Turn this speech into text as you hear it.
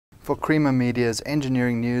for Creamer Media's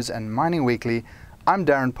Engineering News and Mining Weekly, I'm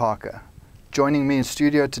Darren Parker. Joining me in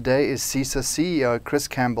studio today is Cesa CEO Chris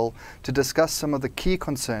Campbell to discuss some of the key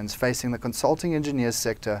concerns facing the consulting engineers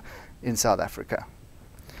sector in South Africa.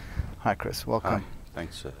 Hi Chris, welcome. Hi,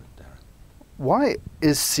 thanks Darren. Why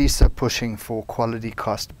is Cesa pushing for quality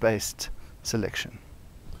cost-based selection?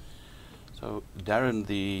 So Darren,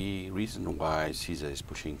 the reason why Cesa is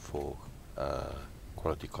pushing for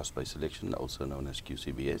quality cost-based selection, also known as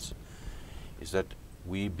QCBS, is that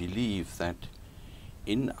we believe that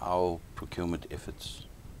in our procurement efforts,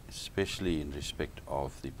 especially in respect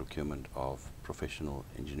of the procurement of professional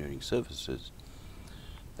engineering services,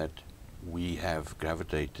 that we have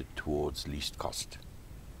gravitated towards least cost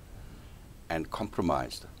and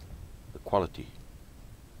compromised the quality.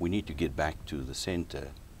 We need to get back to the center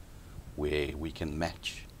where we can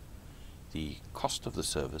match the cost of the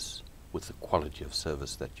service with the quality of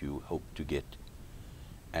service that you hope to get.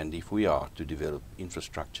 And if we are to develop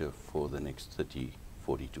infrastructure for the next 30,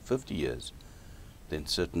 40 to 50 years, then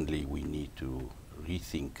certainly we need to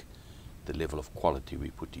rethink the level of quality we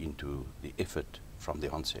put into the effort from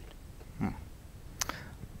the onset.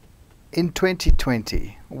 In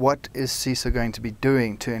 2020, what is Cesa going to be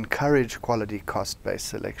doing to encourage quality cost-based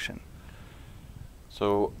selection?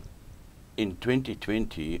 So in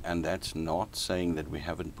 2020, and that's not saying that we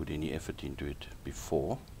haven't put any effort into it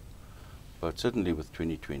before, but certainly with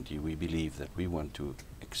 2020, we believe that we want to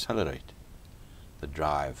accelerate the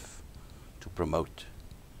drive to promote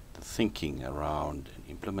the thinking around and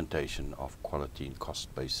implementation of quality and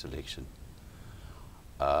cost-based selection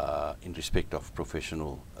in respect of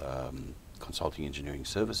professional consulting engineering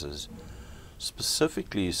services,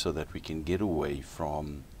 specifically so that we can get away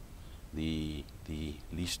from the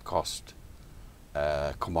least cost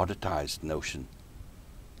commoditized notion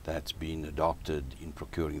that's been adopted in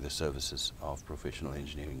procuring the services of professional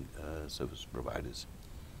engineering service providers.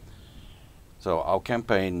 So our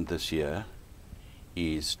campaign this year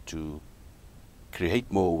is to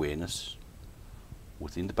create more awareness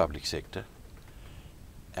within the public sector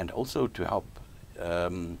and also to help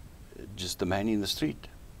just the man in the street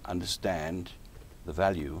understand the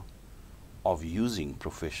value of using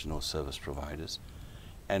professional service providers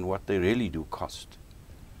and what they really do cost,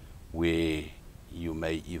 where you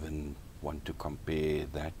may even want to compare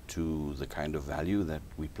that to the kind of value that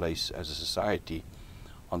we place as a society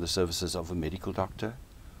on the services of a medical doctor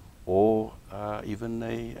or even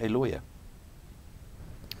a lawyer.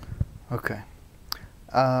 Okay.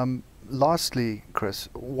 Lastly, Chris,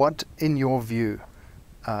 what in your view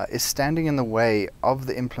is standing in the way of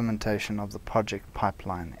the implementation of the project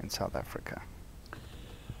pipeline in South Africa?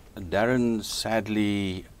 Darren,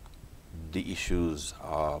 sadly, the issues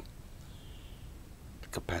are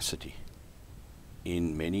capacity.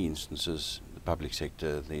 In many instances, in the public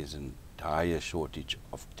sector, there's an entire shortage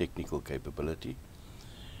of technical capability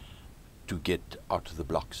to get out of the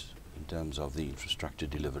blocks in terms of the infrastructure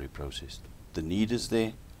delivery process. The need is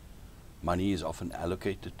there. Money is often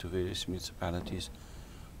allocated to various municipalities,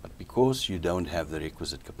 but because you don't have the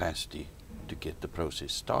requisite capacity to get the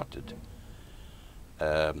process started,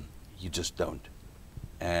 you just don't.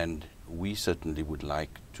 And we certainly would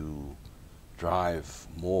like to drive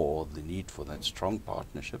more the need for that strong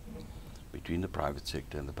partnership between the private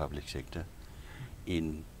sector and the public sector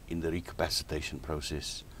in the recapacitation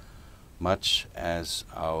process, much as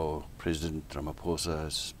our President Ramaphosa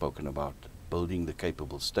has spoken about building the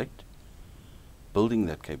capable state. Building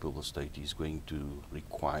that capable state is going to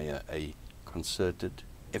require a concerted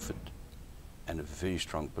effort and a very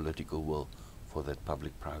strong political will for that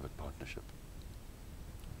public-private partnership.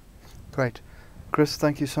 Great. Chris,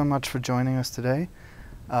 thank you so much for joining us today.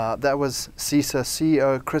 That was Cesa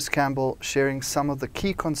CEO Chris Campbell sharing some of the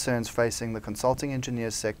key concerns facing the consulting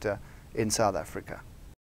engineers sector in South Africa.